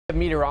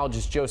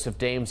Meteorologist Joseph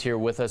Dames here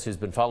with us, who's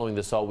been following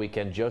this all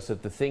weekend.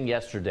 Joseph, the thing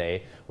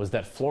yesterday was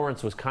that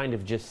Florence was kind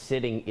of just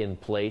sitting in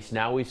place.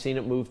 Now we've seen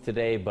it move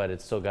today, but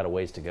it's still got a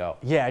ways to go.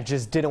 Yeah, it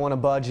just didn't want to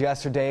budge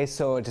yesterday,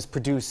 so it just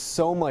produced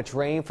so much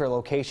rain for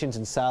locations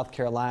in South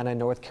Carolina,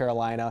 North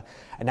Carolina,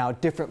 and now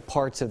different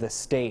parts of the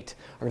state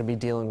are going to be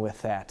dealing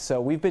with that.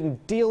 So we've been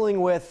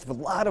dealing with a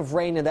lot of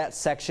rain in that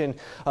section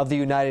of the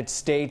United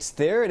States.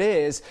 There it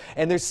is,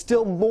 and there's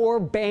still more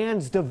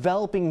bands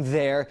developing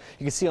there.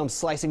 You can see them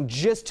slicing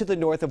just to the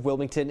north of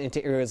Wilmington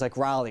into areas like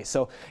Raleigh.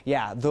 So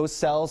yeah, those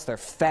cells, they're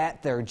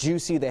fat, they're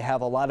juicy, they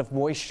have a lot of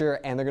moisture,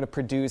 and they're going to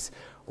produce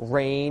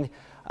rain,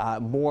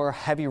 more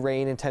heavy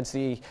rain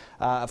intensity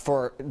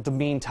for the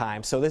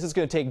meantime. So this is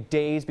going to take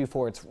days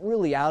before it's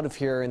really out of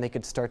here and they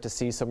could start to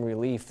see some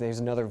relief. There's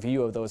another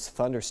view of those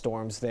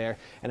thunderstorms there.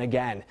 And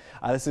again,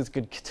 this is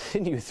going to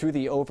continue through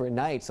the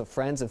overnight. So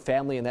friends and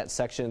family in that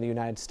section of the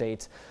United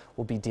States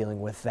will be dealing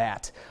with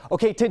that.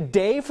 Okay,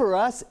 today for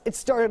us, it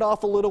started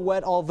off a little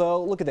wet,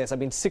 although look at this. I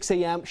mean, 6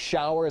 a.m.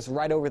 showers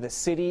right over the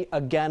city,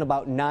 again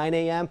about 9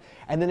 a.m.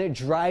 and then it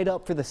dried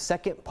up for the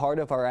second part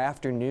of our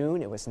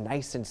afternoon. It was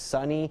nice and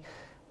sunny.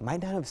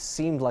 Might not have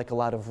seemed like a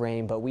lot of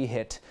rain, but we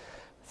hit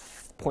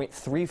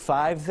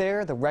 0.35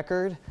 there. The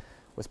record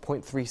was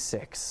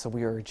 0.36, so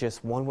we were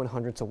just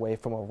 1/100th away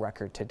from a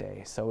record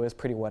today. So it was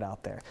pretty wet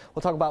out there.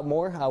 We'll talk about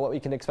more what we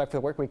can expect for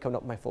the work week coming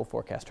up with my full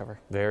forecast, Trevor.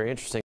 Very interesting.